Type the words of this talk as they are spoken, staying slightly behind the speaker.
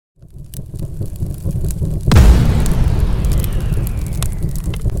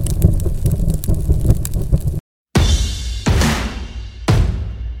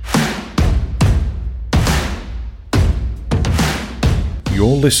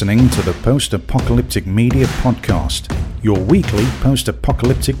listening to the Post-Apocalyptic Media Podcast, your weekly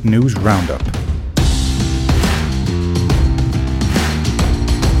post-apocalyptic news roundup.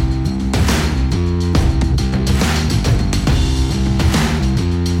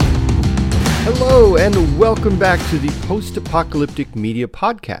 Hello, and welcome back to the Post-Apocalyptic Media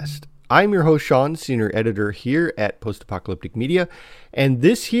Podcast. I'm your host, Sean, Senior Editor here at Post-Apocalyptic Media, and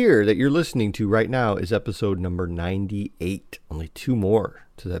this here that you're listening to right now is episode number 98. Only two more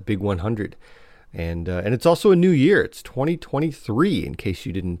to that big 100. And it's also a new year. It's 2023, in case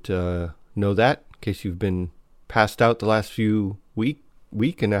you didn't know that, in case you've been passed out the last few week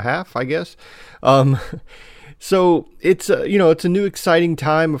and a half, I guess. So it's a new exciting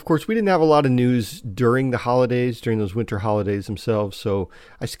time. Of course, we didn't have a lot of news during the holidays, during those winter holidays themselves. So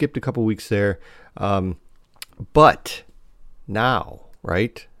I skipped a couple weeks there. But now,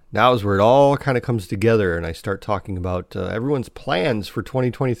 right? Now is where it all kind of comes together, and I start talking about everyone's plans for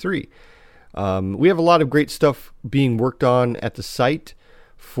 2023. We have a lot of great stuff being worked on at the site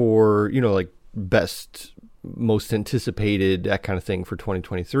for, like best, most anticipated, that kind of thing for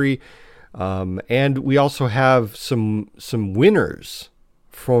 2023. And we also have some winners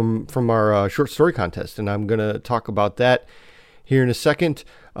from our short story contest, and I'm going to talk about that here in a second.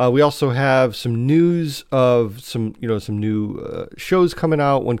 We also have some news of some new shows coming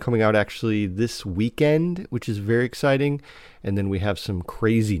out. One coming out actually this weekend, which is very exciting. And then we have some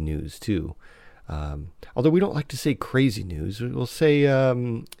crazy news too. Although we don't like to say crazy news, we'll say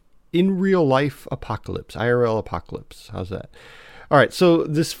in real life apocalypse, IRL apocalypse. How's that? All right, so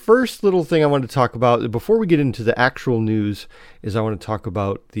this first little thing I want to talk about before we get into the actual news is I want to talk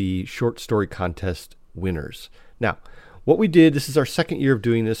about the short story contest winners. Now, what we did, this is our second year of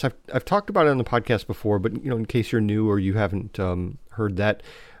doing this. I've talked about it on the podcast before, but in case you're new or you haven't heard that,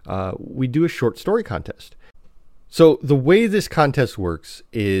 we do a short story contest. So the way this contest works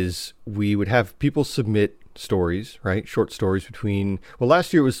is we would have people submit stories, right? Short stories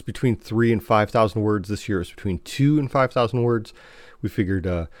last year it was between 3,000 and 5,000 words. This year it was between 2,000 and 5,000 words. We figured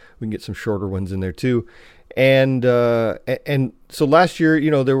we can get some shorter ones in there too. And so last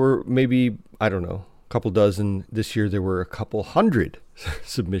year, there were maybe, I don't know, a couple dozen. This year there were a couple hundred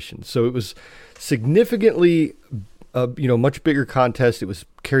submissions. So it was significantly, much bigger contest. It was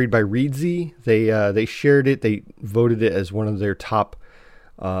carried by Reedsy. They shared it. They voted it as one of their top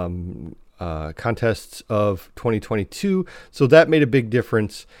contests of 2022. So that made a big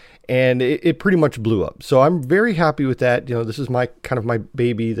difference, and it pretty much blew up. So I'm very happy with that. This is my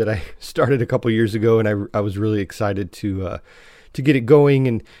baby that I started a couple years ago, and I was really excited to get it going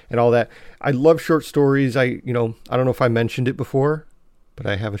and all that. I love short stories. I don't know if I mentioned it before, but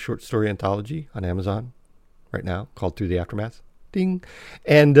I have a short story anthology on Amazon right now called Through the Aftermath. Ding.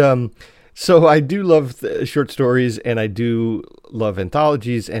 And so I do love short stories, and I do love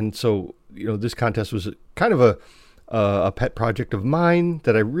anthologies, and so this contest was kind of a pet project of mine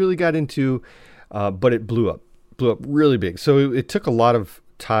that I really got into, but it blew up really big. So it took a lot of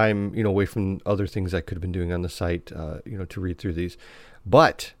time, away from other things I could have been doing on the site, to read through these.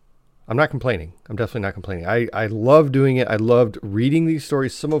 But I'm not complaining. I'm definitely not complaining. I love doing it. I loved reading these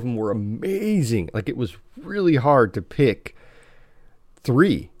stories. Some of them were amazing. Like, it was really hard to pick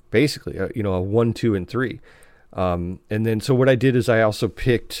three, basically, a 1, 2, and 3. And then, so what I did is I also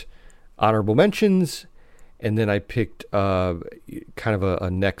picked honorable mentions, and then I picked kind of a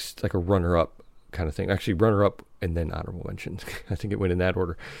next, like a runner-up kind of thing. Actually, runner-up and then honorable mentions. I think it went in that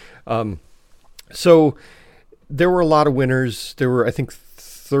order. So there were a lot of winners. There were, I think,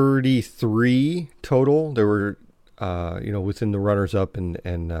 33 total. There were, within the runners-up and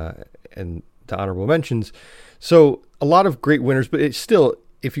the honorable mentions. So a lot of great winners, but it's still,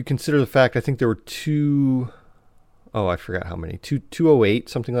 if you consider the fact, I think there were I forgot how many, 208,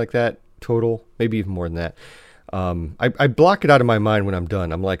 something like that total, maybe even more than that. I block it out of my mind when I'm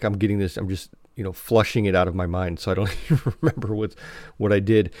done. I'm like, I'm getting this, I'm just, flushing it out of my mind, so I don't even remember what I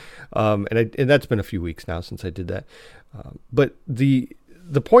did. And that's been a few weeks now since I did that. But the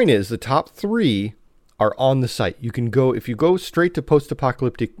point is, the top 3 are on the site. You can go, if you go straight to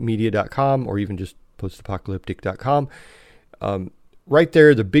postapocalypticmedia.com or even just postapocalyptic.com, right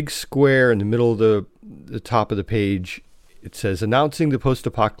there, the big square in the middle of the top of the page, it says announcing the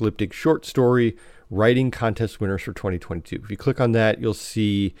post-apocalyptic short story writing contest winners for 2022. If you click on that, you'll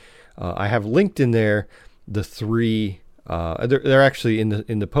see I have linked in there the 3. They're actually in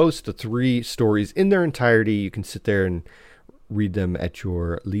the post, the 3 stories in their entirety. You can sit there and read them at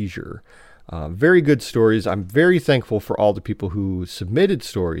your leisure. Very good stories. I'm very thankful for all the people who submitted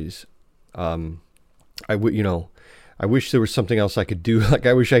stories. I wish there was something else I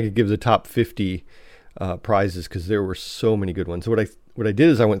wish I could give the top 50 prizes, because there were so many good ones. What what I did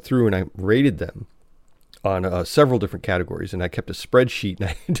is I went through and I rated them on several different categories, and I kept a spreadsheet, and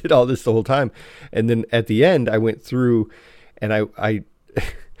I did all this the whole time. And then at the end, I went through, and I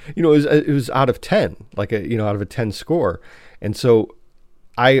it was out of 10, like out of a 10 score. And so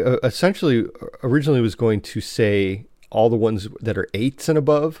I essentially originally was going to say all the ones that are 8s and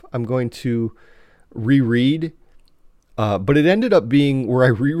above, I'm going to reread. But it ended up being where I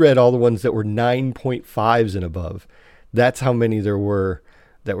reread all the ones that were 9.5s and above. That's how many there were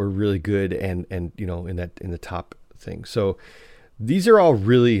that were really good and in the top thing. So these are all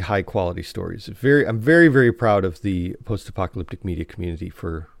really high quality stories. I'm very, very proud of the post-apocalyptic media community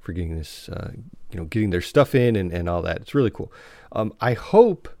for getting this, getting their stuff in and all that. It's really cool. I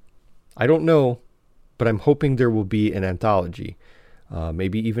don't know, but I'm hoping there will be an anthology,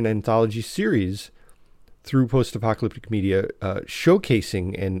 maybe even an anthology series through post-apocalyptic media,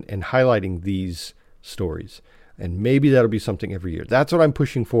 showcasing and highlighting these stories. And maybe that'll be something every year. That's what I'm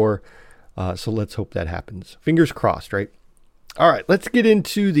pushing for. So let's hope that happens. Fingers crossed, right? All right, let's get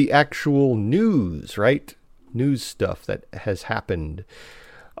into the actual news, right? News stuff that has happened.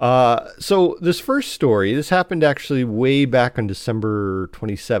 So this first story, this happened actually way back on December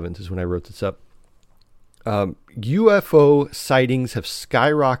 27th is when I wrote this up. UFO sightings have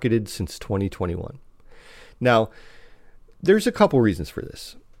skyrocketed since 2021. Now, there's a couple reasons for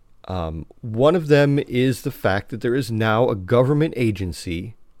this. One of them is the fact that there is now a government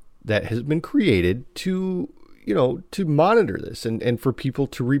agency that has been created to monitor this and for people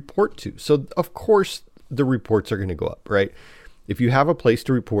to report to. So, of course, the reports are going to go up, right? If you have a place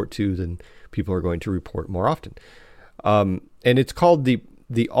to report to, then people are going to report more often. And it's called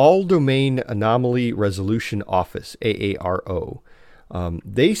the All Domain Anomaly Resolution Office, AARO.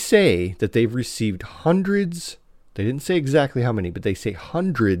 They say that they've received hundreds. They didn't say exactly how many, but they say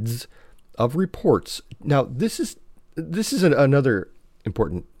hundreds of reports. Now, this is another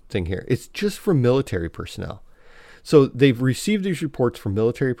important thing here. It's just for military personnel. So they've received these reports from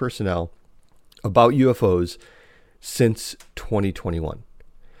military personnel about UFOs since 2021.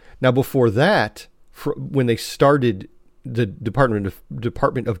 Now, before that, when they started, the Department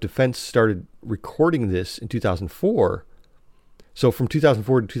of Defense started recording this in 2004. So from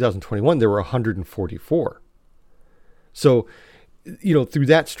 2004 to 2021, there were 144. So, through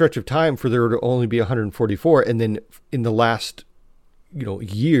that stretch of time, for there to only be 144, and then in the last,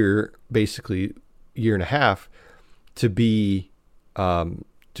 year, basically year and a half, to be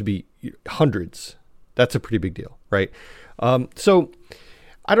hundreds, that's a pretty big deal, right? So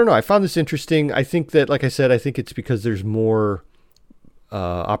I don't know. I found this interesting. I think that, like I said, I think it's because there's more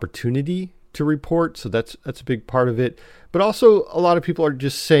opportunity to report, so that's a big part of it. But also, a lot of people are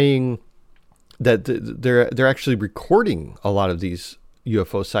just saying that they're actually recording a lot of these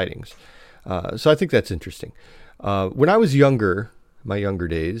UFO sightings. So I think that's interesting. When I was younger, my younger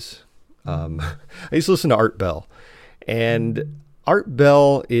days, I used to listen to Art Bell, and Art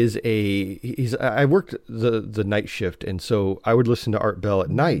Bell I worked the night shift, and so I would listen to Art Bell at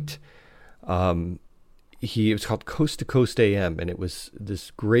night. It was called Coast to Coast AM, and it was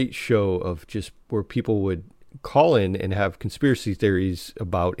this great show of just where people would call in and have conspiracy theories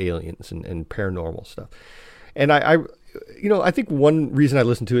about aliens and paranormal stuff. And I think one reason I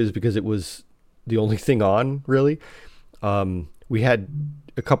listened to it is because it was the only thing on, really. We had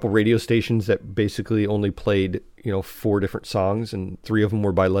a couple radio stations that basically only played, 4 different songs, and 3 of them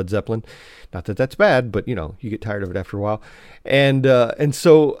were by Led Zeppelin. Not that that's bad, but you get tired of it after a while. And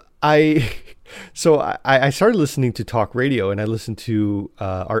so I started listening to talk radio, and I listened to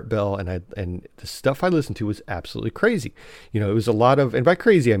Art Bell, and the stuff I listened to was absolutely crazy. It was a lot of, and by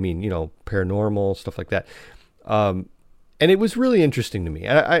crazy I mean paranormal stuff like that. And it was really interesting to me.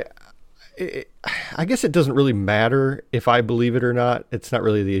 I guess it doesn't really matter if I believe it or not. It's not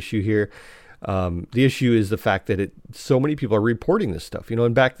really the issue here. The issue is the fact that so many people are reporting this stuff.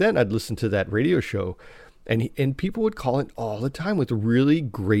 And back then I'd listen to that radio show, and people would call in all the time with really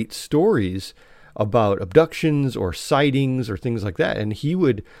great stories about abductions or sightings or things like that. And he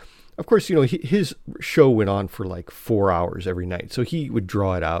would, of course, his show went on for like 4 hours every night. So he would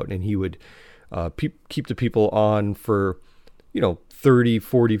draw it out, and he would keep the people on for, 30,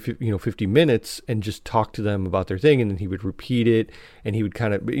 40, 50 minutes and just talk to them about their thing. And then he would repeat it, and he would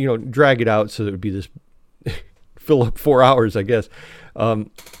kind of, drag it out so that it would be this fill up 4 hours, I guess.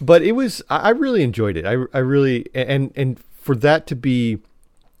 But I really enjoyed it. I really, and for that to be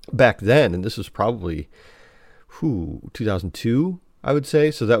back then, and this was probably 2002, I would say.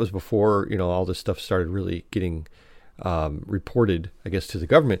 So that was before, all this stuff started really getting reported, I guess, to the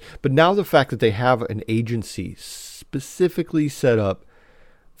government. But now the fact that they have an agency specifically set up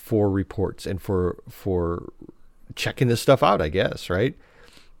for reports and for checking this stuff out, I guess, right?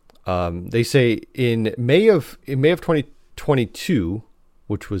 They say in May of 2022,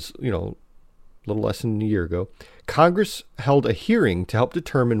 which was, a little less than a year ago, Congress held a hearing to help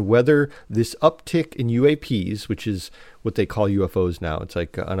determine whether this uptick in UAPs, which is what they call UFOs now, it's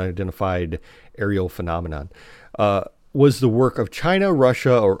like unidentified aerial phenomenon, was the work of China,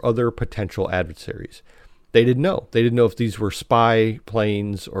 Russia, or other potential adversaries. They didn't know. They didn't know if these were spy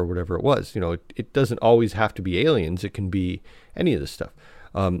planes or whatever it was. It doesn't always have to be aliens. It can be any of this stuff.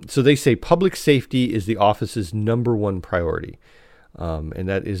 So they say public safety is the office's number one priority. And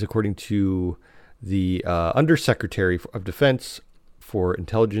that is according to the Undersecretary of Defense for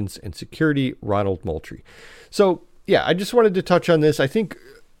Intelligence and Security, Ronald Moultrie. So, yeah, I just wanted to touch on this. I think,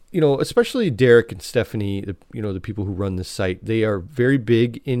 especially Derek and Stephanie, the people who run this site, they are very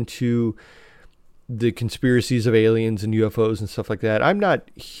big into the conspiracies of aliens and UFOs and stuff like that. I'm not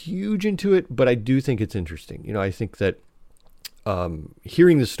huge into it, but I do think it's interesting. I think that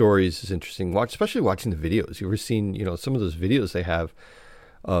hearing the stories is interesting. Especially watching the videos. You ever seen, some of those videos they have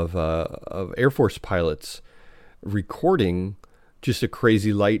of Air Force pilots recording just a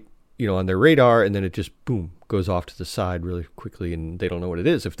crazy light, on their radar, and then it just boom goes off to the side really quickly, and they don't know what it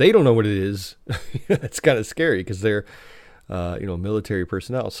is. If they don't know what it is, it's kind of scary because they're military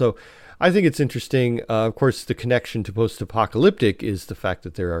personnel. So I think it's interesting. Of course, the connection to post-apocalyptic is the fact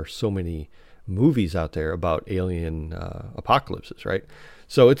that there are so many movies out there about alien apocalypses, right?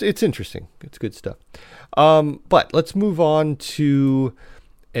 So it's interesting. It's good stuff. But let's move on to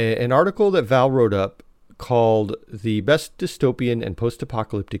an article that Val wrote up called The Best Dystopian and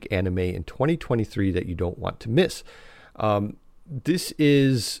Post-Apocalyptic Anime in 2023 That You Don't Want to Miss. This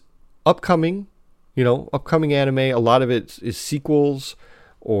is upcoming anime. A lot of it is sequels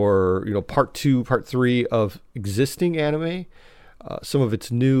or, part 2, part 3 of existing anime. Some of it's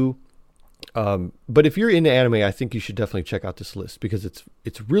new. But if you're into anime, I think you should definitely check out this list because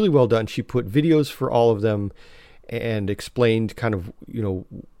it's really well done. She put videos for all of them and explained kind of,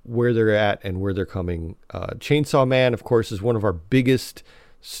 where they're at and where they're coming. Chainsaw Man, of course, is one of our biggest,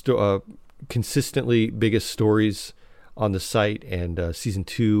 consistently biggest stories on the site, and season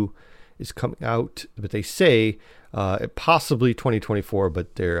 2 is coming out, but they say possibly 2024,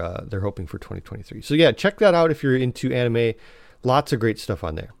 but they're hoping for 2023. So yeah, check that out if you're into anime. Lots of great stuff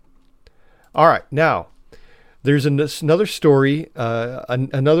on there. All right, now there's another story,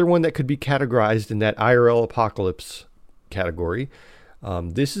 another one that could be categorized in that IRL apocalypse category.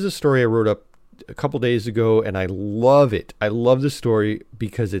 This is a story I wrote up a couple days ago, and I love it. I love this story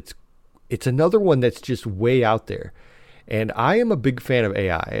because it's another one that's just way out there. And I am a big fan of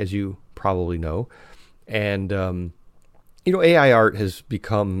AI, as you probably know. And, AI art has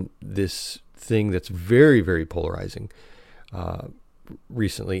become this thing that's very, very polarizing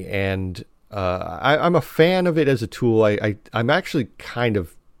recently. And I'm a fan of it as a tool. I'm actually kind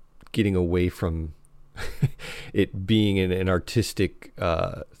of getting away from it being an artistic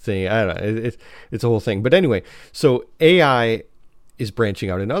thing. I don't know. It's a whole thing. But anyway, so AI is branching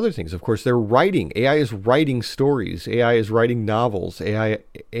out into other things. Of course, they're writing. AI is writing stories. AI is writing novels. AI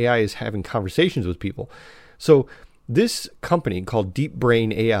is having conversations with people. So this company called Deep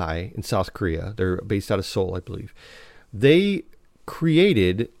Brain AI in South Korea, they're based out of Seoul, I believe. They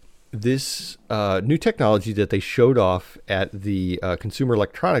created this new technology that they showed off at the Consumer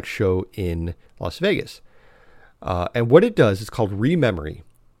Electronics Show in Las Vegas. And what it does is called Rememory.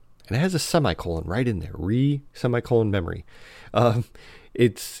 And it has a semicolon right in there. Memory.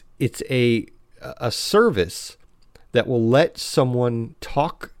 It's a service that will let someone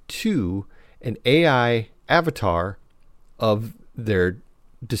talk to an AI avatar of their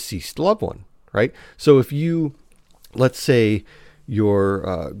deceased loved one, right? So if you, let's say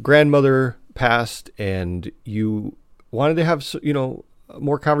your grandmother passed and you wanted to have,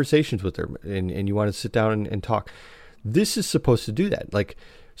 more conversations with her and you want to sit down and talk, this is supposed to do that.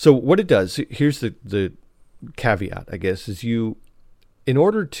 So what it does, here's the caveat, I guess, is in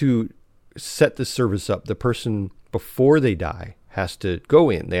order to set this service up, the person before they die has to go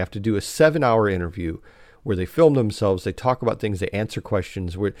in. They have to do a 7-hour interview where they film themselves, they talk about things, they answer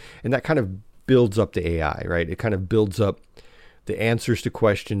questions, and that kind of builds up the AI, right? It kind of builds up the answers to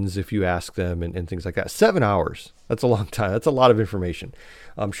questions if you ask them and things like that. 7 hours, that's a long time. That's a lot of information.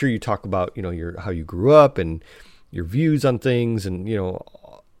 I'm sure you talk about, how you grew up and your views on things and,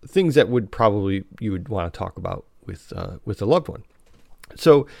 things that you would want to talk about with a loved one.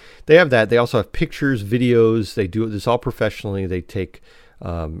 So they have that. They also have pictures, videos. They do this all professionally. They take,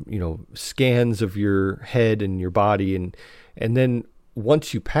 scans of your head and your body. And then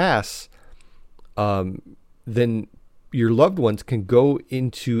once you pass, then your loved ones can go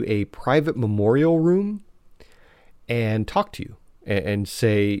into a private memorial room and talk to you and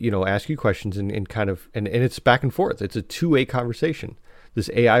say, ask you questions and kind of, and it's back and forth. It's a two-way conversation. This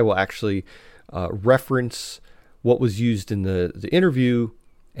AI will actually reference what was used in the interview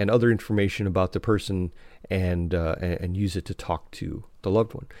and other information about the person and use it to talk to the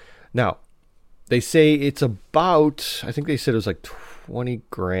loved one. Now, they say it's about, I think they said it was like 20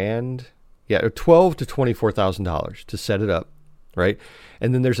 grand. Yeah, $12,000 to $24,000 to set it up, right?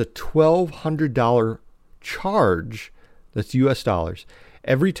 And then there's a $1,200 charge, that's US dollars,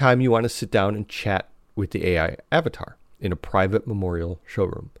 every time you want to sit down and chat with the AI avatar in a private memorial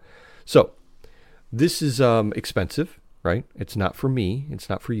showroom. So this is expensive, right? It's not for me. It's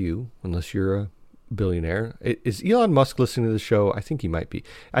not for you, unless you're a billionaire. Is Elon Musk listening to the show? I think he might be.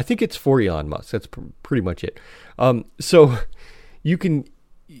 I think it's for Elon Musk. That's pretty much it. So you can,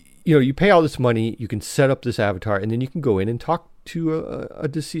 you pay all this money, you can set up this avatar, and then you can go in and talk to a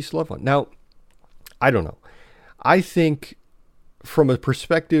deceased loved one. Now, I don't know. I think from a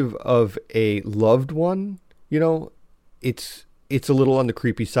perspective of a loved one, it's a little on the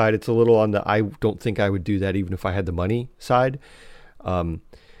creepy side. It's a little on the, I don't think I would do that even if I had the money side.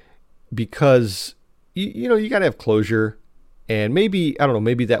 Because, you got to have closure, and maybe, I don't know,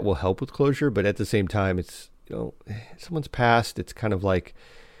 maybe that will help with closure, but at the same time, it's, someone's passed. It's kind of like,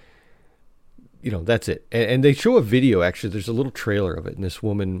 that's it. And they show a video, actually, there's a little trailer of it. And this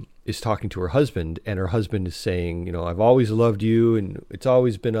woman is talking to her husband, and her husband is saying, I've always loved you, and it's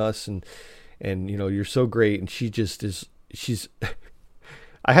always been us. And you're so great. And she just is,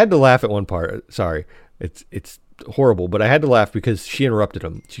 I had to laugh at one part. Sorry. It's horrible, but I had to laugh because she interrupted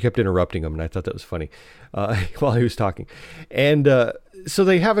him. She kept interrupting him, and I thought that was funny while he was talking. And so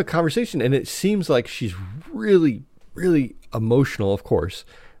they have a conversation, and it seems like she's really, really emotional, of course,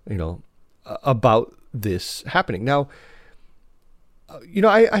 about this happening. Now,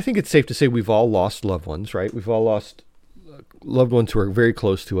 I think it's safe to say we've all lost loved ones, right? We've all lost loved ones who are very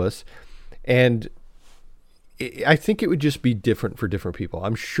close to us. And I think it would just be different for different people.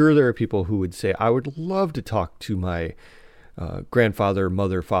 I'm sure there are people who would say, I would love to talk to my grandfather,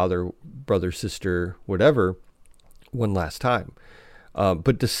 mother, father, brother, sister, whatever, one last time.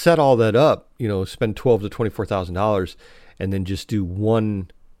 But to set all that up, spend $12,000 to $24,000 and then just do one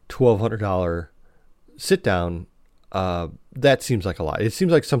 $1,200 sit down, that seems like a lot. It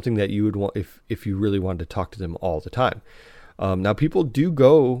seems like something that you would want if you really wanted to talk to them all the time. Now, people do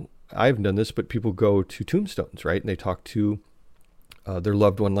go, I haven't done this, but people go to tombstones, right? And they talk to their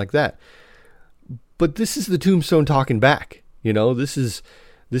loved one like that. But this is the tombstone talking back. This is.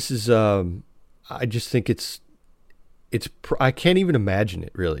 I just think I can't even imagine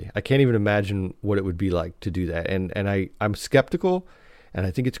it, really. I can't even imagine what it would be like to do that. And I'm skeptical, and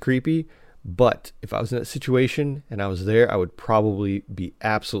I think it's creepy. But if I was in that situation and I was there, I would probably be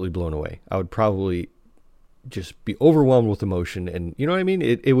absolutely blown away. I would probably just be overwhelmed with emotion. And you know what I mean?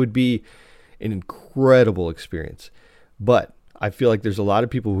 It would be an incredible experience. But I feel like there's a lot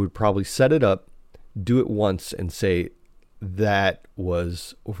of people who would probably set it up, do it once, and say, that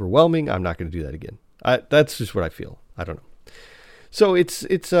was overwhelming. I'm not going to do that again. That's just what I feel. I don't know. So it's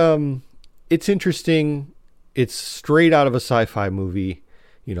interesting. It's straight out of a sci-fi movie.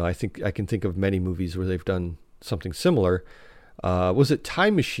 I think I can think of many movies where they've done something similar. Was it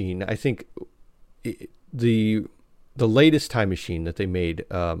Time Machine? I think the latest Time Machine that they made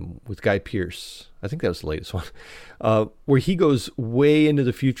with Guy Pearce. I think that was the latest one, where he goes way into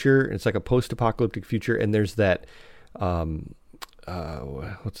the future. It's like a post-apocalyptic future, and there's that.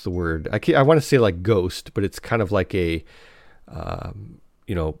 What's the word? I want to say like ghost, but it's kind of like a, an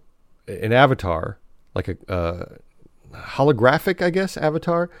avatar, like a holographic, I guess,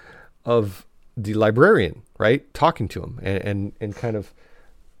 avatar of the librarian, right? Talking to him and kind of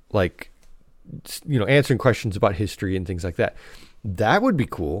like, answering questions about history and things like that. That would be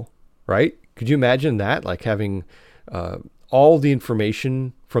cool, right? Could you imagine that? Like having all the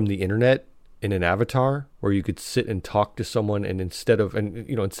information from the internet in an avatar where you could sit and talk to someone, and instead of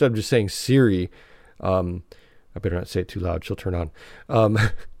just saying Siri, I better not say it too loud, she'll turn on,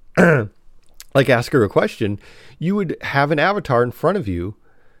 like ask her a question, you would have an avatar in front of you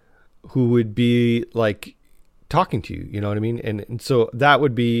who would be like talking to you, you know what I mean? And so that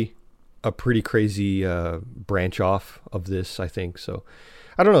would be a pretty crazy branch off of this, I think. So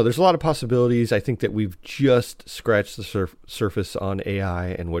I don't know. There's a lot of possibilities. I think that we've just scratched the surface on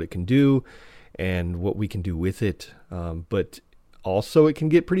AI and what it can do and what we can do with it. But also it can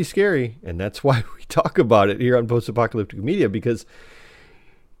get pretty scary. And that's why we talk about it here on Post-Apocalyptic Media, because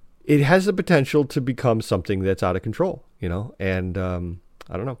it has the potential to become something that's out of control, and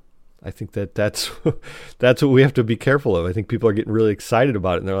I don't know. I think that's what we have to be careful of. I think people are getting really excited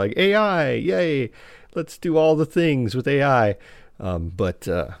about it, and they're like, AI, yay. let's do all the things with AI. But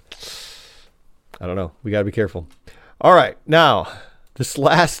I don't know. We got to be careful. All right. Now, this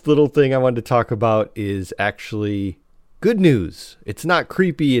last little thing I wanted to talk about is actually good news. It's not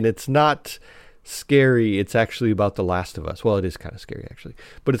creepy and it's not scary. It's actually about The Last of Us. Well, it is kind of scary, actually,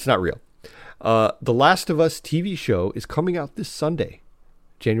 but it's not real. The Last of Us TV show is coming out this Sunday,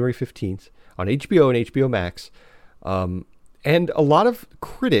 January 15th, on HBO and HBO Max. And a lot of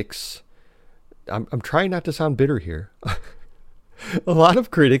critics, I'm trying not to sound bitter here, a lot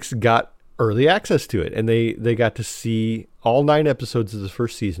of critics got early access to it, and they got to see all 9 episodes of the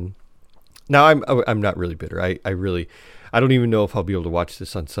first season. Now, I'm not really bitter. I don't even know if I'll be able to watch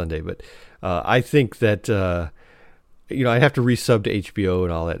this on Sunday, but I think that I'd have to resub to HBO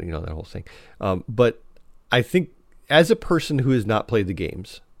and all that, that whole thing. But I think as a person who has not played the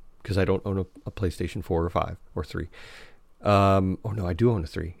games, because I don't own a PlayStation 4 or 5 or 3. Oh no, I do own a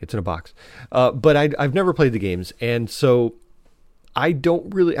 3. It's in a box. But I've never played the games, and so I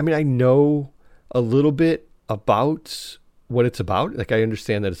don't really. I mean, I know a little bit about what it's about. Like, I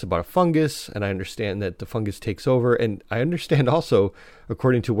understand that it's about a fungus, and I understand that the fungus takes over, and I understand also,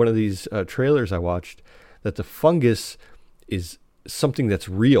 according to one of these trailers I watched, that the fungus is something that's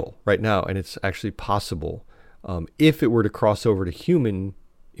real right now, and it's actually possible if it were to cross over to human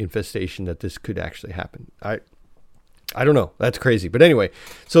infestation, that this could actually happen. I don't know. That's crazy. But anyway,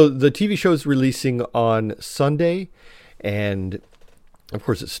 so the TV show is releasing on Sunday, and of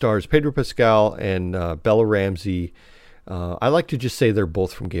course it stars Pedro Pascal and Bella Ramsey. I like to just say they're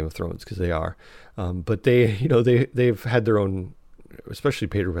both from Game of Thrones, because they are. But they've had their own, especially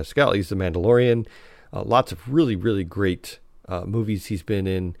Pedro Pascal. He's the Mandalorian. Lots of really, really great movies he's been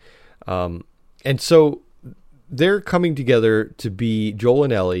in. And so they're coming together to be Joel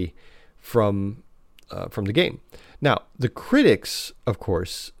and Ellie from the game. Now, the critics, of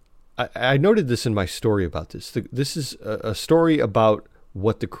course, I noted this in my story about this. This is a story about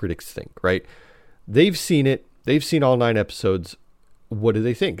what the critics think, right? They've seen it. They've seen all 9 episodes. What do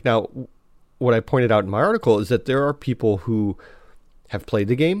they think? Now, what I pointed out in my article is that there are people who have played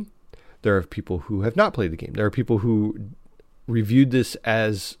the game. There are people who have not played the game. There are people who reviewed this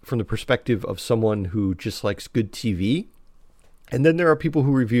as from the perspective of someone who just likes good TV. And then there are people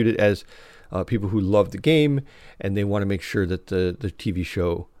who reviewed it as people who love the game, and they want to make sure that the TV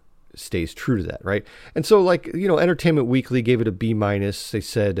show stays true to that, right? And so, Entertainment Weekly gave it a B-. They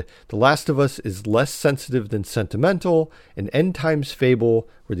said, The Last of Us is less sensitive than sentimental, an end times fable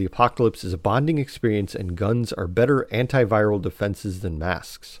where the apocalypse is a bonding experience and guns are better antiviral defenses than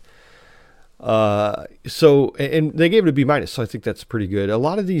masks. And they gave it a B-. So I think that's pretty good. A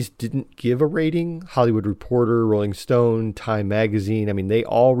lot of these didn't give a rating. Hollywood Reporter, Rolling Stone, Time Magazine. I mean, they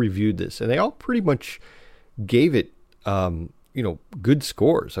all reviewed this, and they all pretty much gave it, good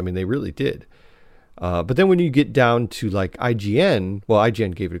scores. I mean, they really did. But then when you get down to like IGN, well,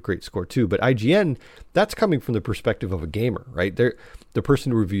 IGN gave it a great score too, but IGN, that's coming from the perspective of a gamer, right? The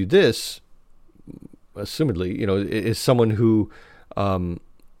person who reviewed this, assumedly, is someone who,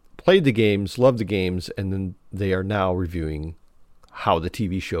 played the games, loved the games, and then they are now reviewing how the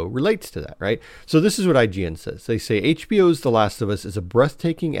TV show relates to that, right? So this is what IGN says. They say HBO's The Last of Us is a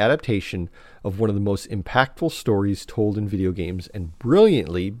breathtaking adaptation of one of the most impactful stories told in video games and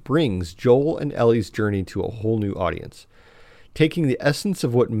brilliantly brings Joel and Ellie's journey to a whole new audience. Taking the essence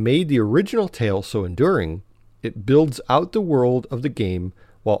of what made the original tale so enduring, it builds out the world of the game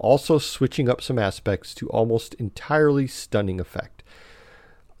while also switching up some aspects to almost entirely stunning effect.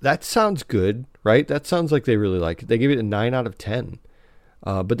 That sounds good, right? That sounds like they really like it. They gave it a 9 out of 10.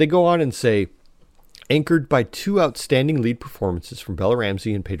 But they go on and say, anchored by 2 outstanding lead performances from Bella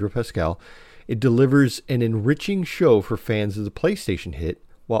Ramsey and Pedro Pascal, it delivers an enriching show for fans of the PlayStation hit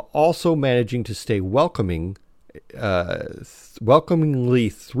while also managing to stay welcomingly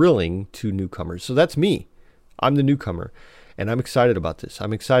thrilling to newcomers. So that's me. I'm the newcomer, and I'm excited about this.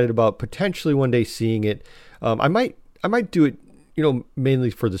 I'm excited about potentially one day seeing it. I might do it,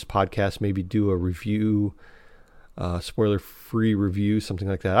 mainly for this podcast, maybe do a review, spoiler-free review, something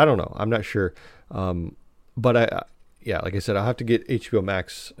like that. I don't know. I'm not sure. But like I said, I'll have to get HBO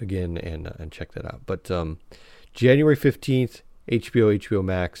Max again and check that out. But January 15th, HBO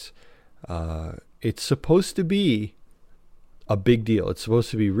Max. It's supposed to be a big deal. It's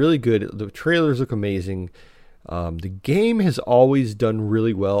supposed to be really good. The trailers look amazing. The game has always done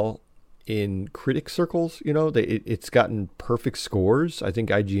really well in critic circles. It's gotten perfect scores. I think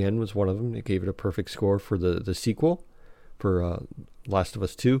IGN was one of them. They gave it a perfect score for the sequel for Last of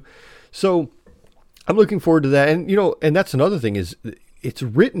Us 2. So I'm looking forward to that. And, and that's another thing is it's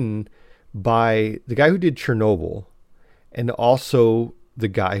written by the guy who did Chernobyl and also the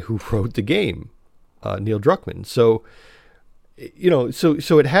guy who wrote the game. Neil Druckmann. So,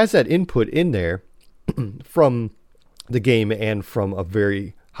 so it has that input in there from the game and from a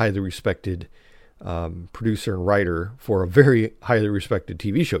very highly respected producer and writer for a very highly respected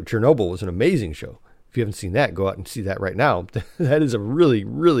TV show. Chernobyl was an amazing show. If you haven't seen that, go out and see that right now. That is a really,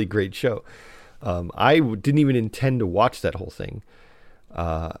 really great show. I didn't even intend to watch that whole thing.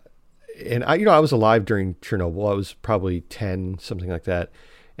 And I was alive during Chernobyl. I was probably 10, something like that.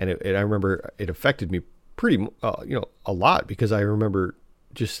 And I remember it affected me pretty, a lot, because I remember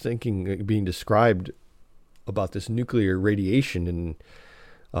just thinking, being described about this nuclear radiation. And,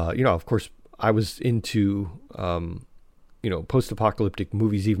 of course, I was into, post-apocalyptic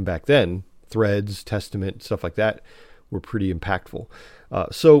movies even back then. Threads, Testament, stuff like that were pretty impactful.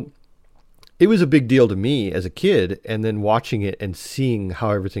 So it was a big deal to me as a kid. And then watching it and seeing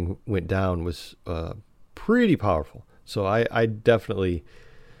how everything went down was pretty powerful. So I definitely,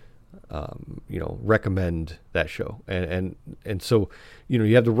 recommend that show. And so,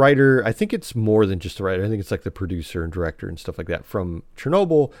 you have the writer. I think it's more than just the writer. I think it's like the producer and director and stuff like that from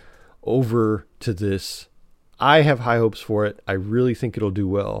Chernobyl over to this. I have high hopes for it. I really think it'll do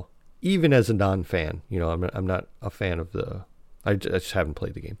well, even as a non-fan. I'm not a fan of I just haven't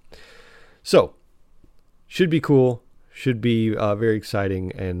played the game. So, should be cool. Should be very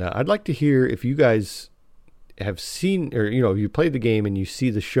exciting. And I'd like to hear if you guys have seen, or you played the game and you see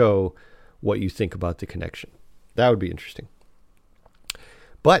the show, what you think about the connection. That would be interesting.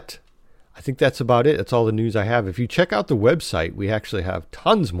 But I think that's about it. That's all the news I have. If you check out the website, we actually have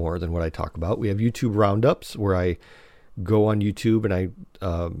tons more than what I talk about. We have YouTube roundups where I go on YouTube and I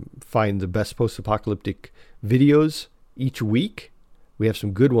find the best post-apocalyptic videos each week. We have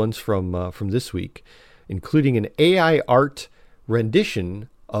some good ones from this week, including an AI art rendition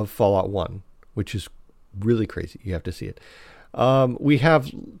of Fallout 1, which is really crazy. You have to see it. We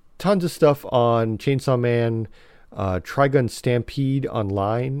have tons of stuff on Chainsaw Man, Trigun Stampede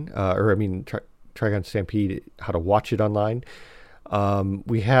online, Trigun Stampede, how to watch it online.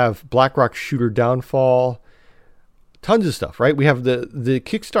 We have Blackrock Shooter Downfall, tons of stuff, right? We have the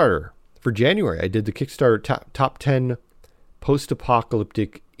Kickstarter for January. I did the Kickstarter top 10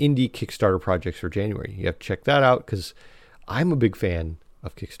 post-apocalyptic indie Kickstarter projects for January. You have to check that out because I'm a big fan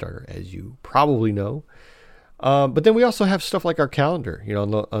of Kickstarter, as you probably know. But then we also have stuff like our calendar,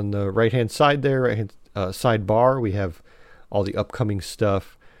 on the right-hand side there, right-hand sidebar, we have all the upcoming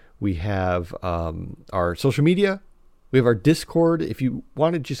stuff. We have our social media. We have our Discord. If you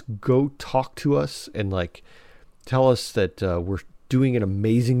want to just go talk to us and tell us that we're doing an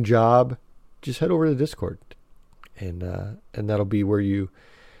amazing job, just head over to Discord, and that'll be where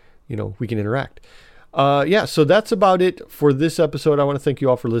we can interact. So that's about it for this episode. I want to thank you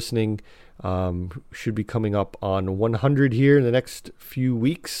all for listening. Should be coming up on 100 here in the next few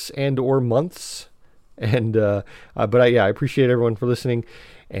weeks and or months. And I appreciate everyone for listening.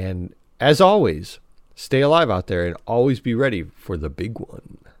 And as always, stay alive out there and always be ready for the big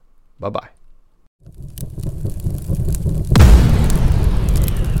one. Bye-bye.